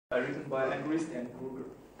written by Andres and Kruger.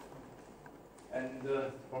 And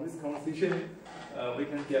from this conversation, we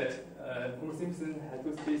can get Homer Simpson had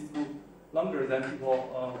to stay school longer than people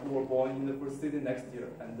who were born in the first season next year.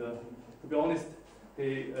 And to be honest,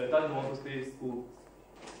 he doesn't want to stay in school.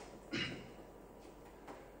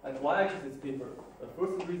 And why I choose this paper? The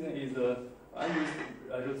first reason is I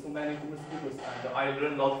read so many Homer's papers, and I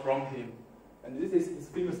learned a lot from him. And this is his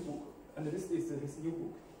famous book, and this is his new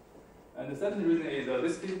book. And the second reason is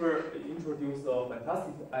this paper introduced a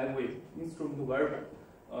fantastic I-wave instrument variable.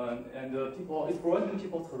 It's preventing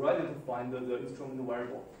people to try to find the instrument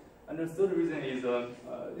variable. And the third reason is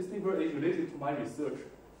this paper is related to my research.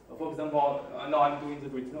 For example, now I'm doing the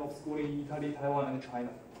return of school in Italy, Taiwan, and China.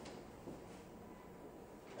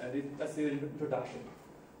 That's the introduction.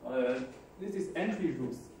 This is entry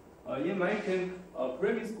rules. In American,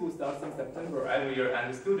 primary school starts in September every year,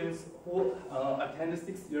 and the students who attend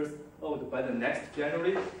 6 years old by the next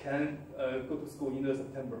January can go to school in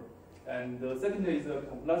September. And the second is a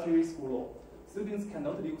compulsory school law. Students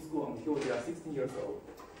cannot leave school until they are 16 years old.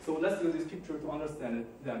 So let's use this picture to understand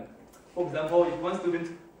them. For example, if one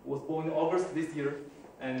student was born in August this year,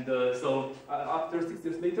 and so after 6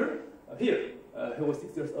 years later, he was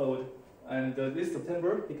 6 years old, and this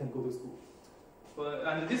September he can go to school.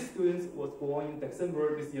 And this student was born in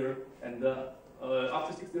December this year, and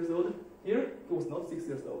after 6 years old, here he was not 6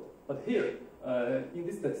 years old, but here in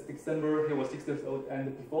this December he was 6 years old,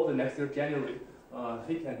 and before the next year January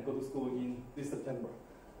he can go to school in this September.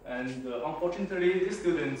 And unfortunately, this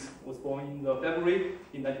student was born in February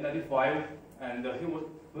in 1995, and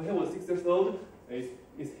when he was 6 years old,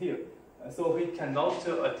 is here. So he cannot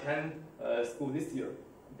attend school this year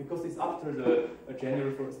because it's after the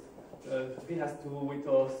January 1st. He has to wait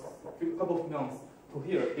a couple of months to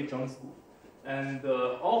hear he joined school. And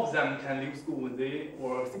all of them can leave school when they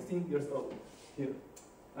were 16 years old here.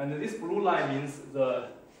 And this blue line means the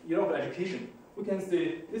year of education. We can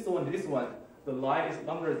say this one, the line is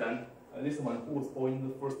longer than this one who was born in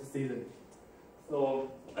the first season.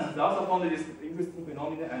 So they also found this interesting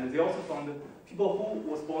phenomenon, and they also found that people who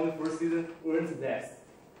was born in the first season earned less.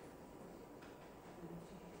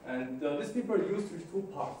 And this paper used two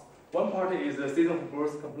parts. One part is the season of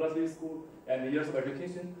birth, compulsory school, and the years of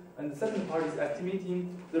education. And the second part is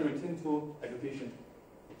estimating the return to education.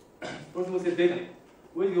 First, we'll say data.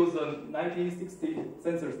 We use the 1960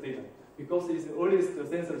 census data because it's the earliest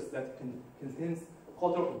census that contains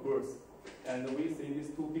quarter of birth. And we see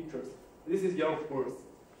these two pictures. This is year of birth.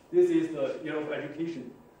 This is the year of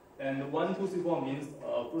education. And 1, 2, 3, 4 means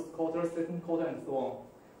first quarter, second quarter, and so on.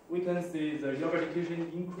 We can see the year of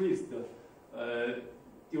education increased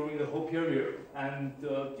during the whole period. And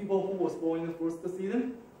people who was born in the first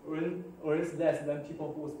season earns less than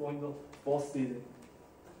people who was born in the fourth season.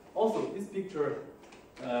 Also, this picture,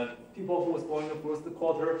 people who was born in the first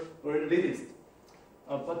quarter earn least.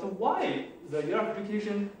 But why the year of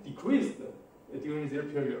education decreased during their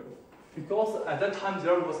period? Because at that time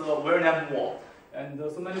there was a Vietnam War, and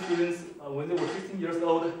so many students, when they were 15 years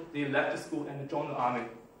old, they left school and joined the army.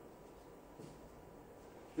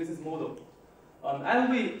 This is model. NA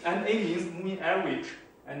means moving average,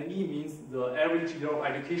 and E means the average year of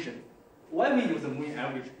education. Why we use the moving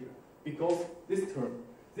average here? Because this term,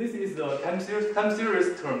 this is the time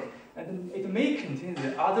series term, and it may contain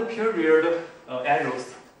the other period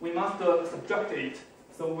arrows. We must subtract it,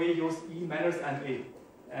 so we use E minus NA.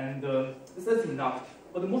 And this is enough.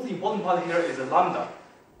 But the most important part here is lambda.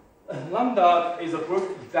 Lambda is a birth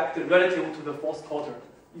effect relative to the fourth quarter.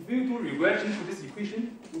 If you do regression to this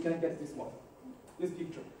equation, you can get this one, this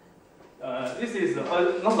picture. This is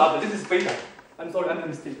not lambda, this is beta. I'm sorry, I'm a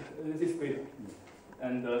mistake. This is beta.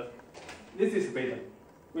 And this is beta.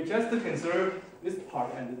 We just consider this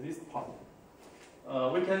part and this part.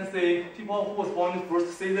 We can say people who was born in the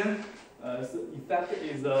first season, so effect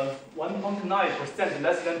is 1.9%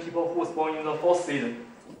 less than people who was born in the fourth season.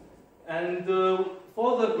 And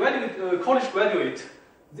for the college graduate,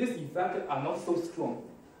 this effect are not so strong.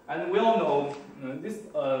 And we all know this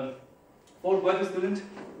for graduate student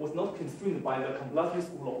was not constrained by the compulsory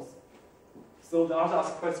school laws. So they also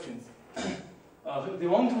ask questions. They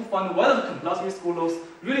want to find whether the compulsory school laws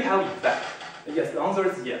really have effect. Yes, the answer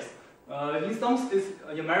is yes. In some states,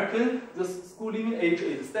 in American, the school leaving age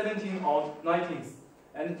is 17 or 19.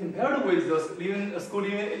 And compared with the school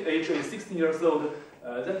leaving age is 16 years old,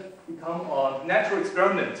 that become a natural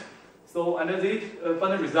experiment. So, and they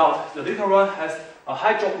find the result, the later one has a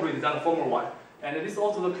high drop rate than the former one. And this is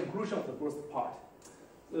also the conclusion of the first part.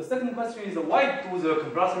 The second question is, why do the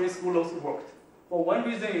compulsory school laws work? For one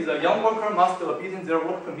reason is a young worker must obtain their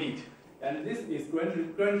work permit. and this is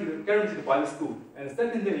guaranteed by the school. And the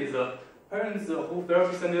second is parents who fail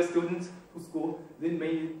to send their students to school, they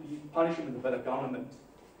may be punished by the government.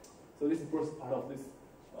 So this is the first part of this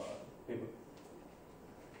paper.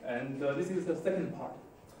 And this is the second part.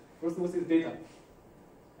 First, we see data.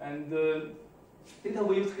 And the data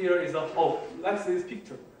we use here is like this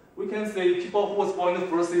picture. We can say people who was born in the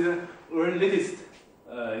first season earn least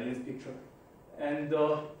in this picture. And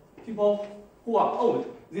people who are old,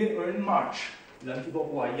 they earn much than people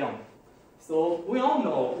who are young. So we all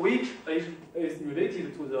know which age is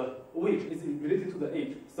related to the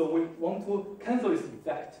age. So we want to cancel this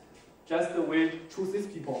effect. Just we choose these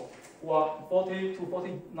people who are 40 to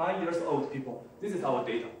 49 years old people. This is our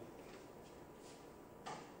data.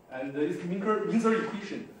 And this Minzer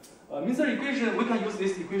equation. Minzer equation, we can use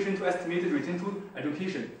this equation to estimate the return to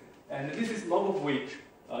education. And this is log of wage.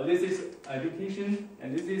 This is education,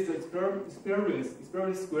 and this is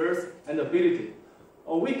experience squares, and ability.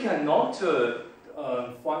 We cannot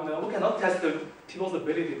we cannot test the people's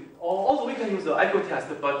ability. Also, we can use the IQ test,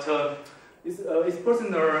 but it's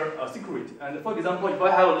personal secret. And for example, if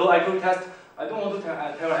I have a low IQ test, I don't want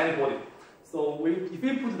to tell anybody. So if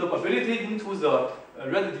we put the probability into the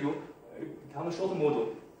residue, it becomes a short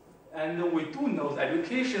model. And we do know the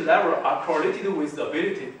education level are correlated with the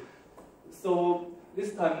ability. So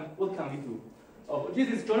this time, what can we do? This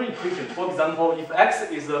is general equation. For example, if x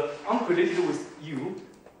is uncorrelated with u,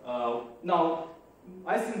 now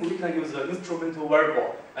I think we can use the instrumental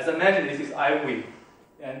variable. As I mentioned, this is iv,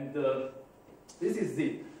 and this is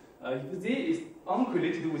z. If z is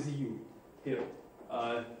uncorrelated with u here,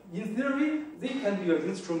 in theory, z can be an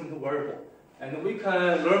instrumental variable, and we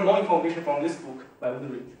can learn more information from this book by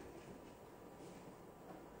Woodridge.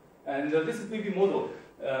 And this is PV model.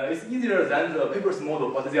 It's easier than the paper's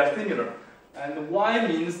model, but they are similar. And y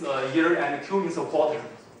means year and q means a quarter.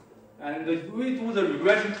 And if we do the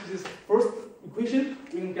regression to this first equation,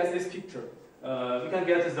 we can get this picture. We can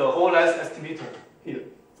get the whole life estimator here.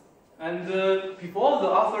 And before the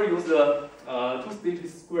author used the two-stage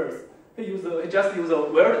squares, he just used a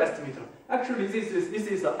weird estimator. Actually, this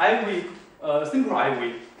is an IV, single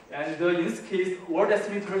IV. And in this case, word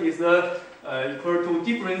estimator is equal to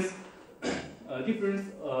difference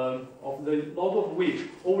of the log of wage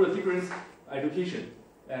over the difference education.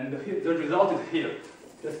 And here, the result is here,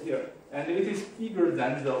 just here. And it is bigger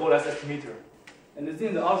than the OLS estimator. And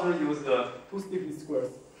then the author used two-stage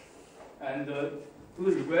squares. And to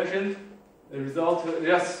the regression, the result,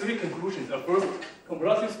 there are three conclusions. The first,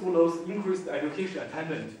 comparative school loss increased education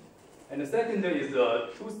attainment. And the second is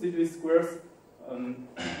two-stage squares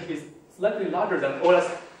is slightly larger than OLS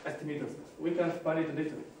estimators. We can find it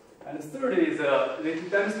later. And the third is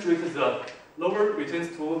it demonstrates the lower returns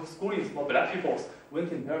to schooling for black people when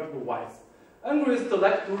compared to whites. Anglers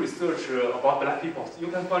like to do research about black people. You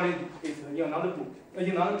can find it in another book,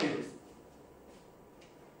 in another papers.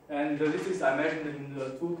 And this is I mentioned in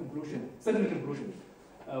the second conclusion.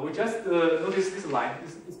 We just notice this line,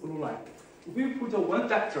 this blue line. If we put one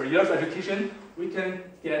factor, years education, we can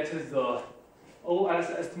get the OLS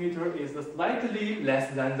estimator is slightly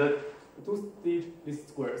less than the two-stage least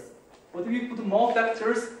squares. But if we put more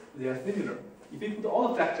factors, they are similar. If we put all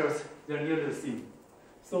the factors, they are nearly the same.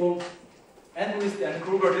 So, Andrews and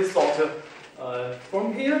Kruger, they thought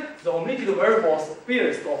from here, the omitted variables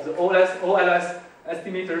fields of the OLS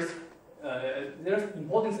estimators, their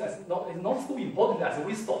importance is not so important as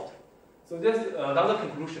we thought. So there's another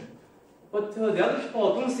conclusion. But the other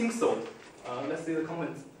people don't think so. Let's see the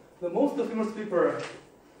comments. The most famous paper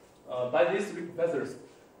by these three professors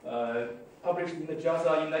published in the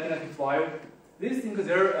JASA in 1995, they think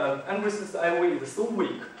their analysis IV is so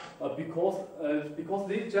weak because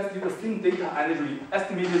they just use the same data and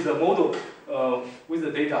estimated the model with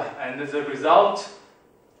the data, and the result,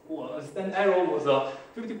 standard error was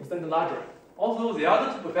 50% larger. Also, the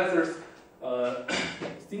other two professors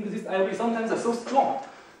think this IV sometimes is so strong.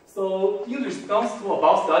 So, in response to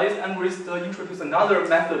about studies, Andrews introduced another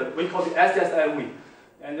method we call the SSIV.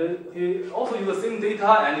 And he also used the same data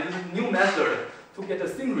and used a new method to get the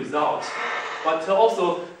same result. But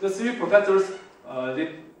also, the three professors,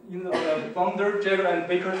 Founder, Jagger, and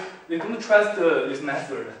Baker, they don't trust this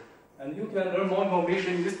method. And you can learn more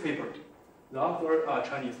information in this paper. The author are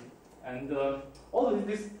Chinese. And all of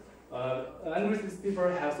this, Andrews'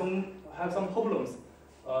 paper have some problems.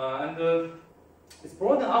 It's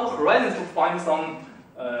broadened our horizons to find some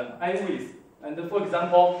IVs. And for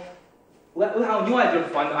example, we have a new idea to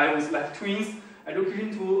find IVs like twins,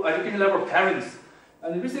 education level parents.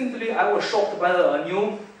 And recently I was shocked by the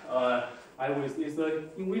new IVs, is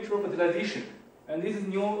in vitro fertilization. And this is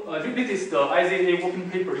new, this is the IZA working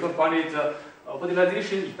paper. You can find it,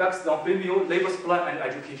 fertilization effects on female labor supply and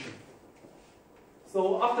education.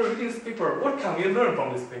 So after reading this paper, what can we learn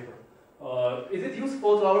from this paper? Is it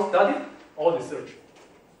useful to our study or research?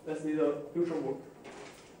 Let's see the future work.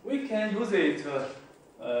 We can use it,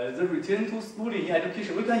 the return to schooling in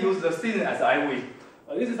education. We can use the season as IOE.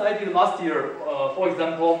 This is I did last year, for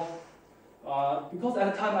example, because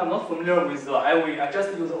at the time I'm not familiar with IOE, I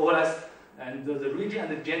just use OLS and the region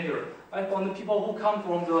and the gender. I found the people who come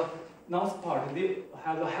from the north part, they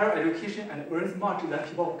have a higher education and earn much than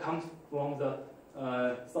people who come from the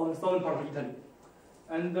southern part of Italy.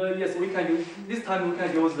 And yes, we can use, this time we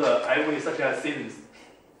can use IOE such as seasons.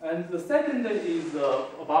 And the second is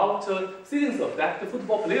about seasons affect the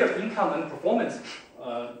football player income and performance.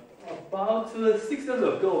 About 6 years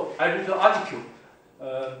ago, I read an article.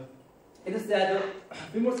 It said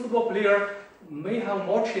female football player may have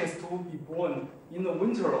more chance to be born in the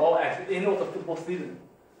winter or at the end of the football season.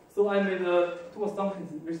 So I made two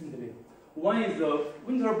assumptions recently. One is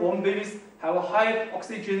winter-born babies have a high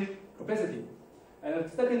oxygen capacity. And the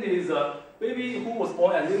second is baby who was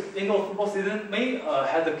born at the end of football season may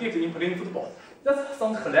have a gift in playing football. That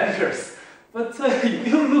sounds hilarious. But if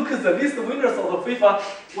you look at the list of winners of the FIFA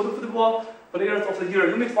World Football Players of the Year,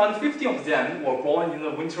 you may find 15 of them were born in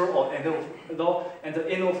the winter or at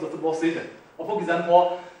the end of the football season. For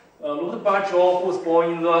example, Roberto Baggio, who was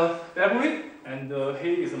born in February, and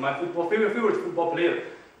he is my favorite football player.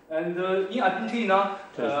 And in Argentina,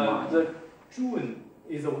 the June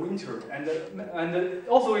is a winter, and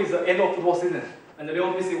also is the end of football season. And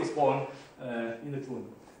Leo Messi was born in the June.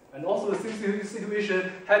 And also the same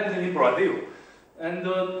situation happened in Brazil. And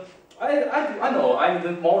I know I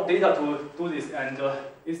need more data to do this, and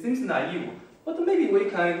it seems naive. But maybe I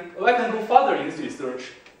can go further in this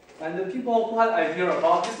research. And the people who have idea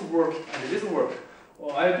about this work and this work,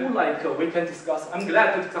 I do like we can discuss. I'm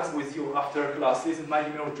glad to discuss with you after class. This is my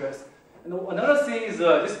email address. And another thing is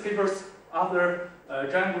these papers after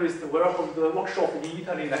January will hold the workshop in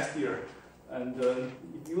Italy next year. And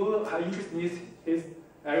if you are interested in his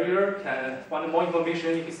area, can find more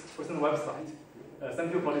information in his personal website.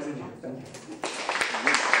 Thank you for listening. Thank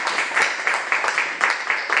you.